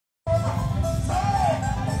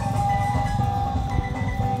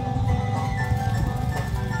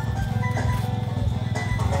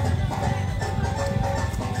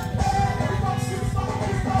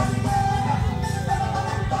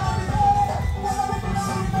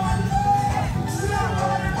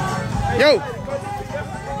Yo!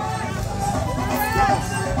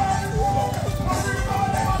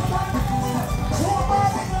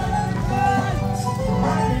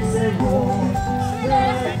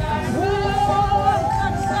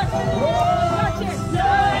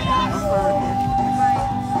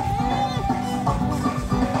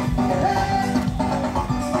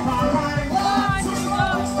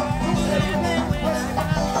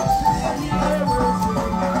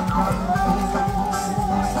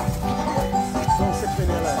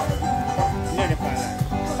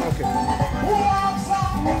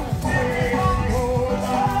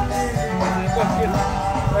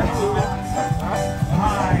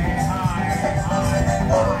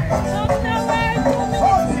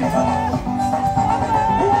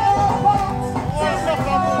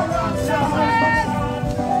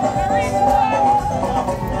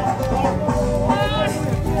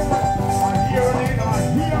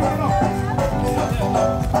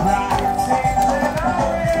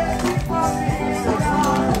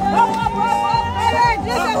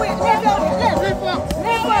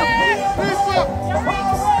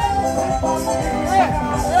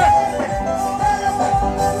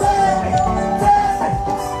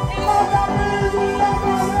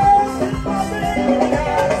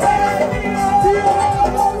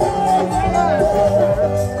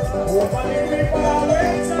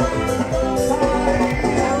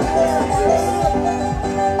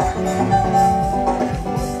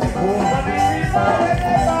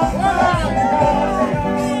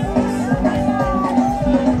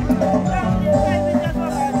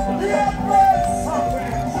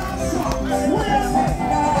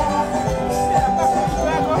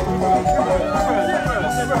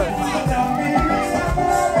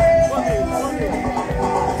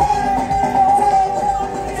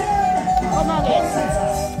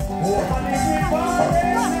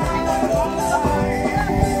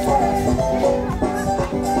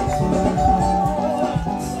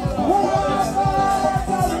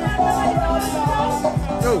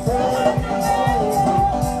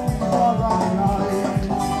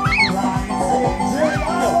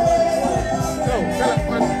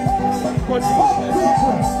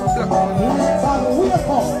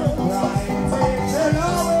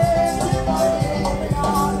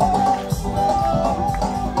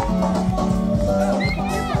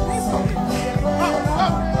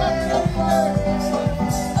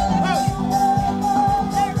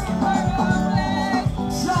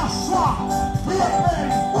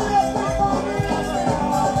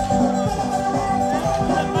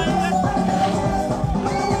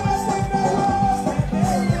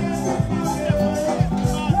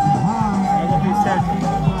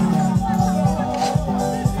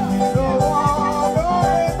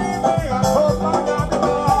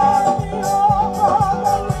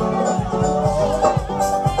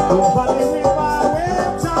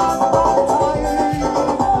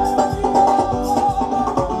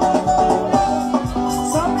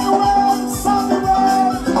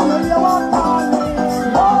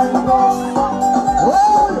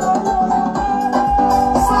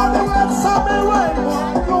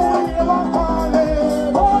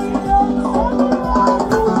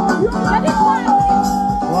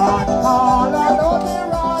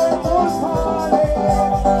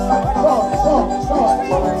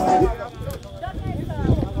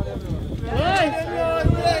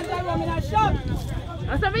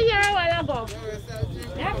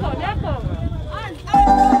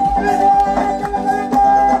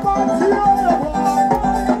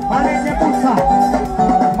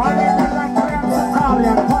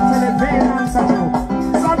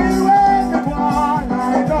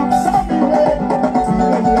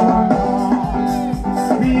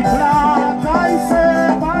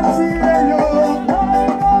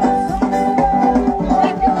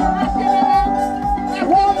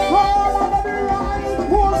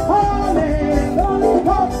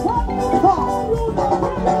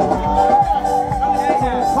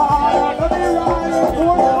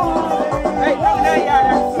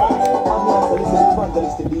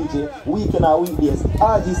 Weekend or weekdays,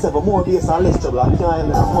 RG7 more bass and less trouble. I can't handle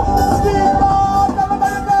that.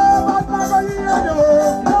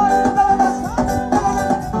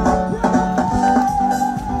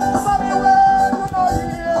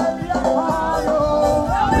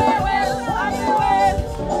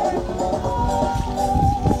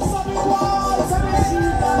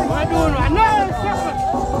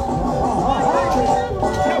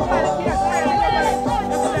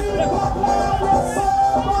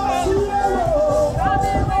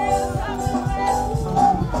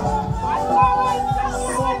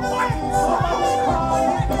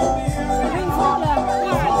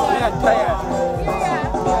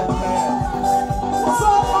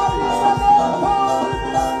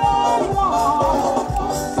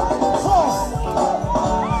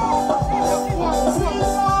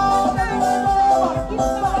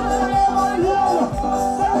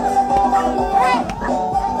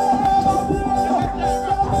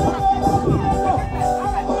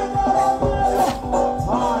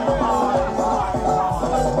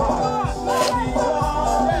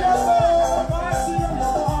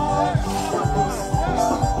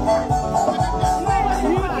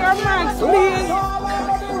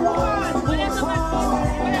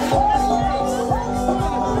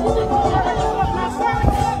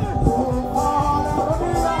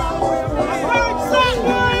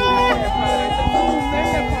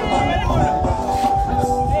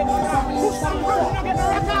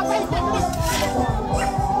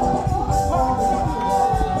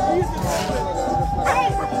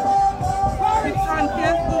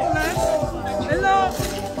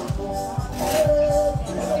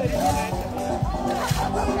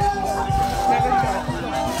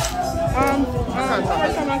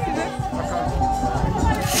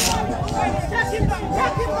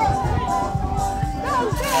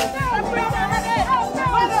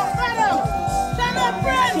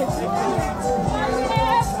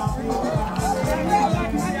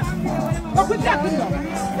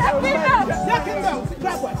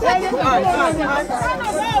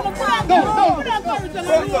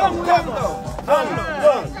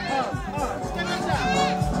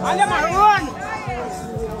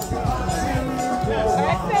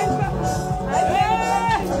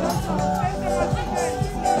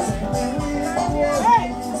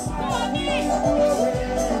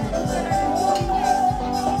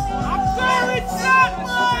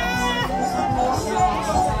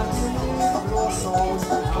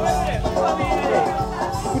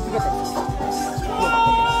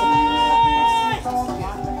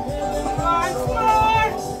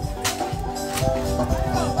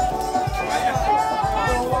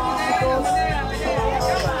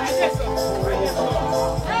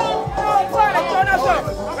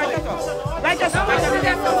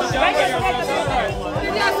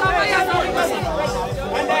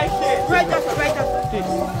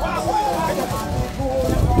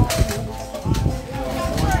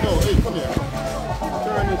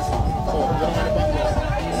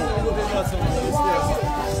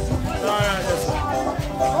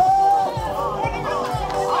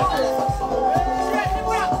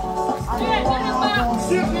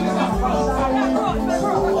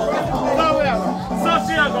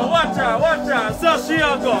 Watch out, so she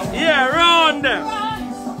go. Yeah, round them.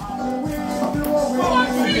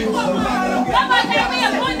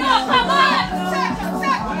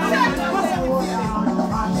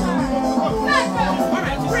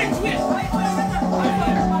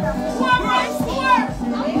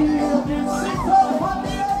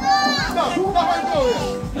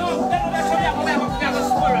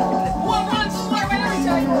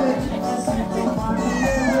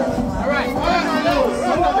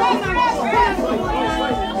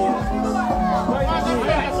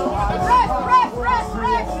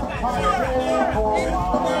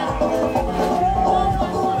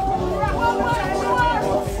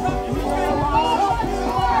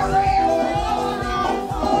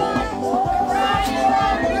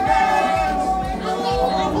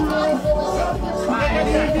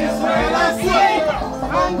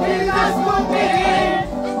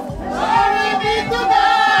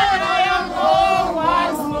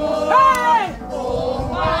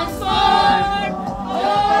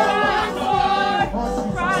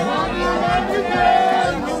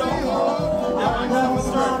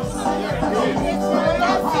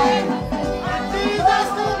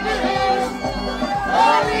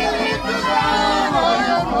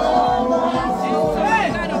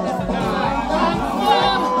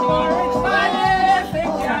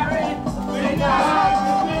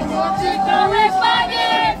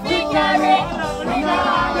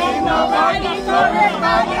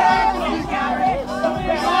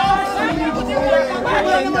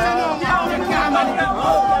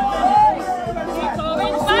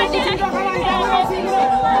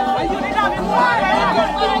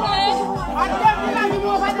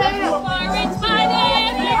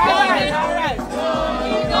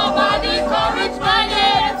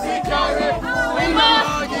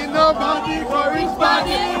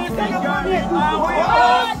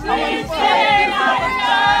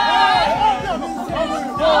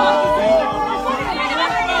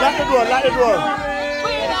 Lock the door.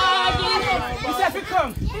 He said if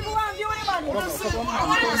come. People want to view anybody.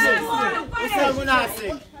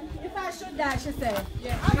 If I should die, she said.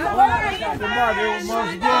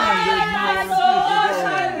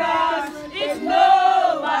 It's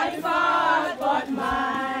nobody's fault but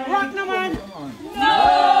mine. Rock no man.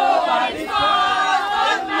 Nobody's fault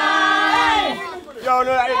but mine. Yo,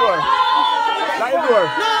 no, lock the door. Lock the door.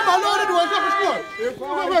 No, man, lock the door. It's not the door.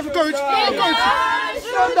 Where's the courage?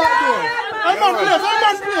 Shut that door. I'm on place.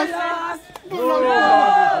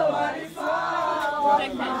 Nobody's fault.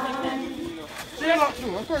 Stay locked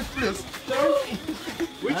through. I'm first place.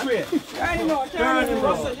 Which way? Turn him out. Turn him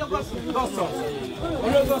out. Go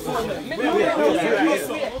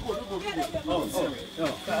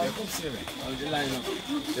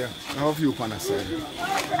I have you on the side.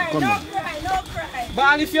 Come on. No cry.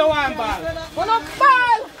 Ball if you want ball.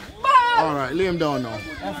 Ball. Alright, lay him down now.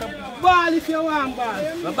 Ball if you want ball.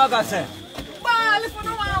 What bag I say? Ball if you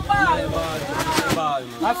don't want ball.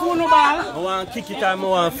 If you no ball? I want to kick it and I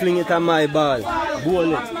want to fling it on my ball.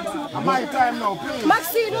 Bowl it. My time now, please.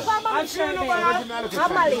 Maxine, look at my shirt. I'm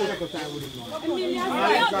Mali.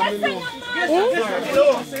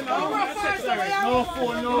 No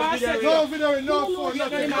phone, no video. No video, no phone,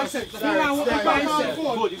 nothing.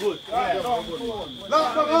 Good.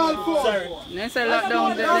 Lock the all phone. Sorry. They say lock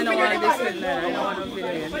down, they don't want this thing there. They don't want no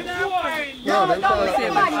video. No, they don't say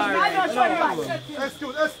that.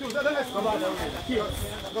 Excuse.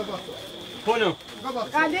 Go back. Hold on. Go back.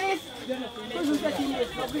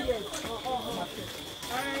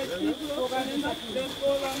 Alright, people, just go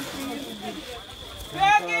along, please.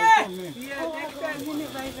 Peggy! Yeah, next time.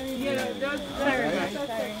 Yeah, just sorry.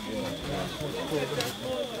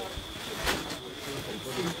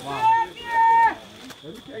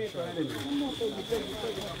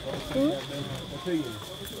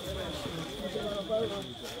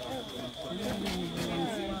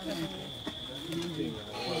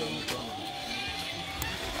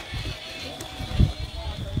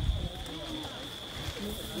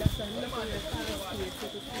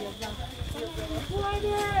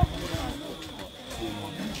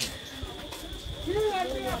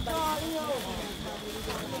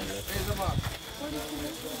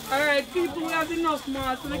 Alright, people, we have enough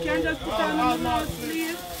masks. We can just put on the mask,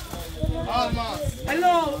 please. All masks.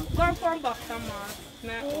 Hello, go and come back some mask.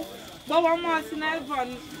 But one mask in a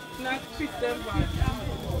van, not fit them van.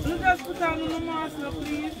 You just put on the mask now,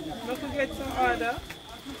 please. Don't forget some order.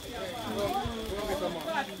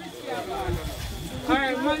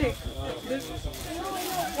 Alright, Malik,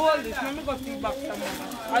 hold this. Let me go see back some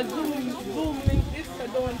mask. I zoom link this, so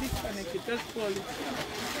don't disconnect it. Just hold it.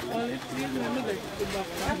 Hold it, please. Let me get the back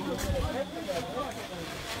some mask.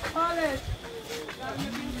 Hold it.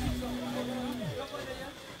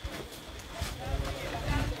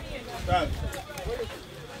 Dad.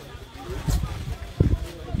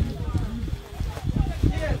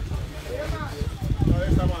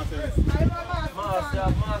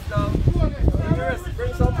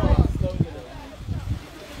 Bring some more.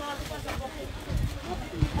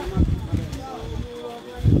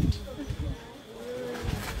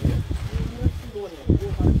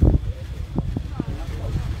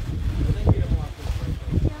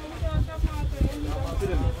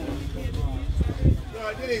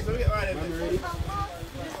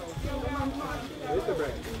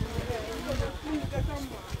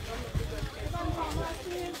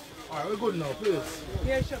 Alright, we're good now, please.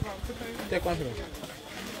 Yeah, sure. Take one for me.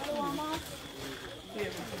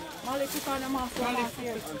 Malik, put on the mask. Malik,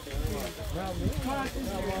 here.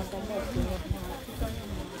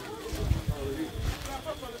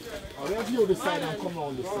 We have you this side and come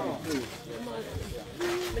around this side, please.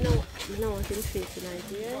 No one can face tonight,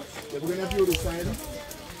 yes? Yeah, we're going to have you this side.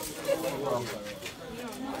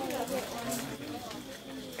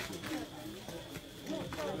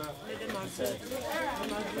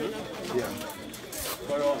 Yeah.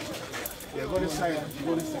 Yeah, go this side.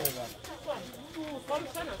 Go this side.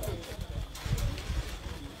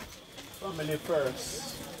 Family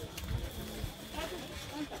first.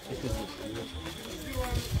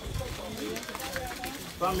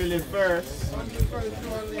 Family first.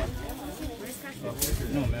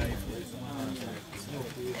 No, man.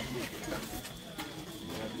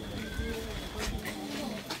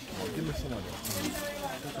 Give me some of that.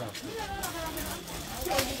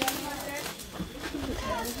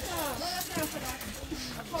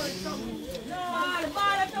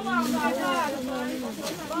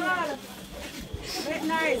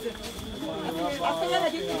 Nice.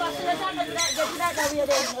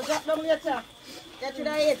 Get to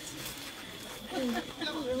that.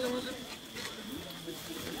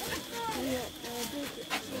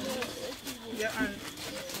 Yeah, and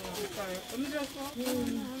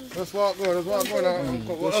let's walk go. Let's walk go now.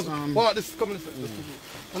 Let's walk this. Come this.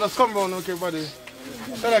 And let's come round, okay, buddy.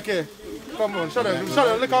 Shut up, okay. Come on, shut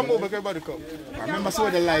up. Look and move, okay, buddy, come. I remember so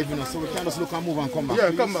the live, you know, so we can just look and move and come back. Yeah,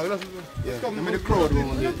 please. Come back. Let's come. Let me the crowd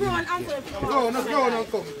round there. go and answer. Go, let's go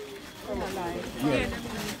and come. Yeah.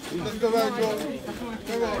 Let's go right, go.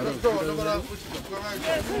 Come on, let's go. Look at that.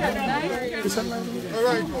 All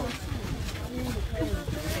right, go.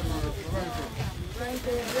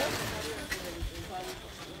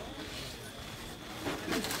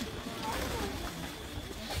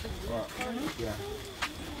 Yeah.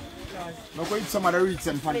 Now go eat some of the reeds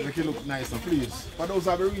and make it look nice, and please. For those who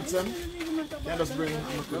have the reeds, you can just bring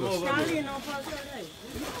them over. Can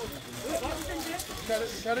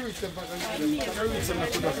you reach them?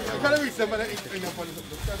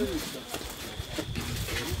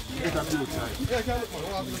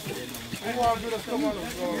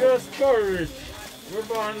 Yes, courage. We're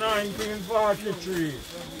born 1943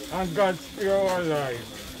 and God spare our lives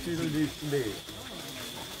till this day.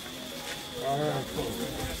 All right,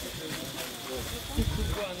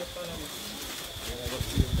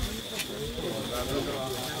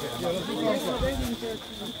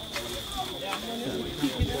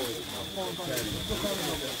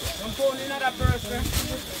 I'm phoning another person.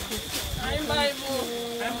 I'm Bible.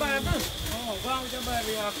 Oh, go on with your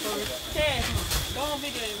Bible after it. Okay. Don't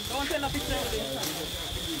video him. Don't send a picture of him.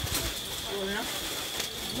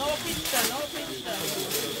 No picture.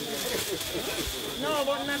 No,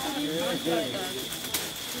 but not to be like that.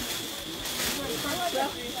 Come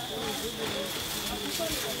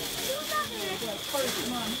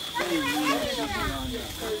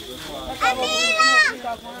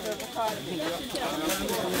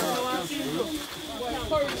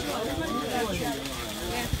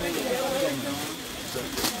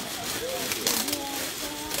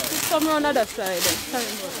on the other side.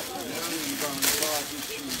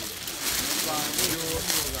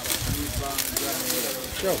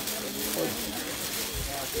 Show.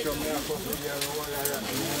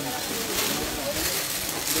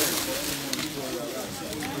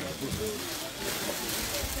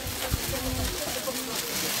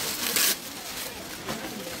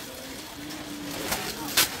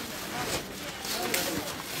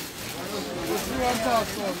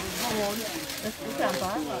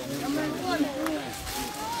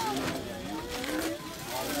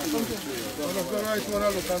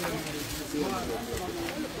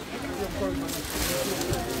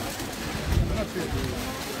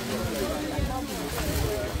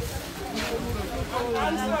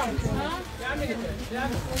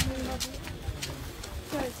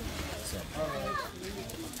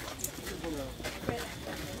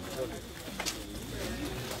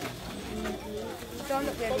 Don't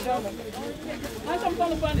look, baby, don't look. I come from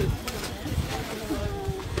the bunny.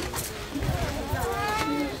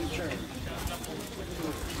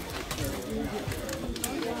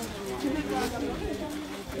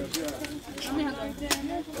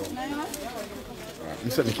 You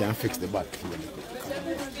said you can't fix the back.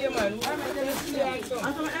 Yeah, man.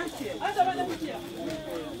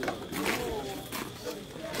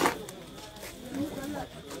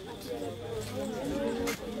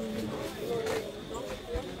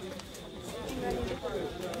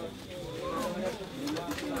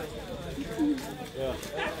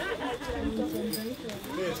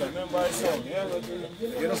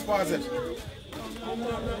 You just pause it.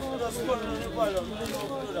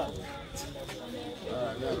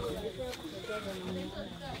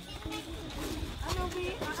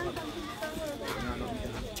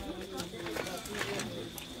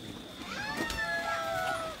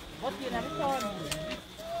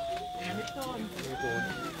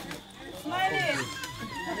 Smiley!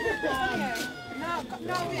 Come here.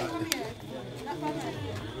 No, wait, come here.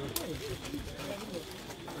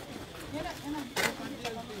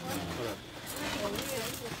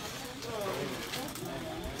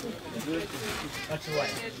 That's right.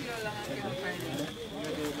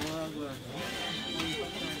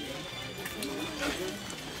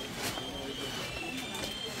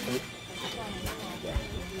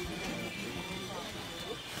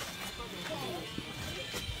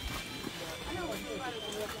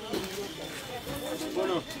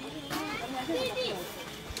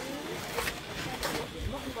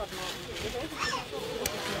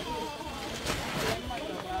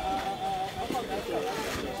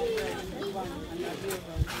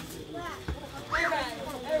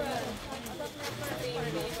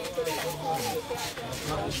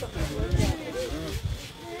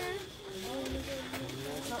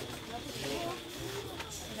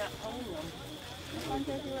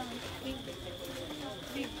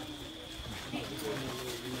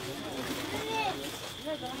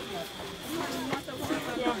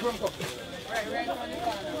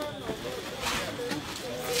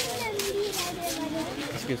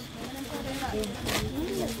 Excuse.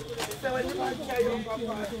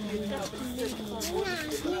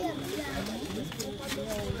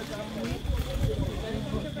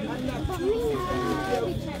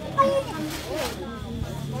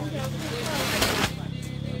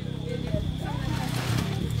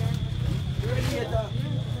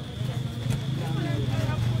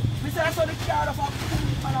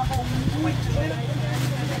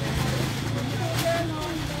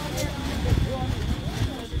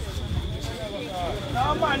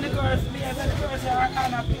 No man, the girls play, and the girls are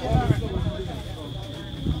on a play.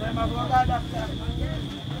 Them have a god doctor.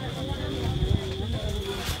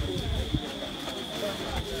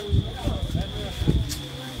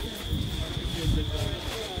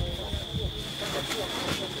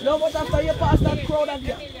 No, but after you pass that crowd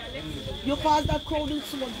again, you pass that crowd in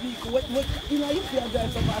so much vehicle. You know, you feel there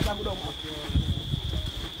so fast I go down.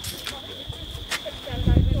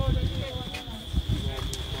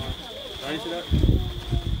 Right,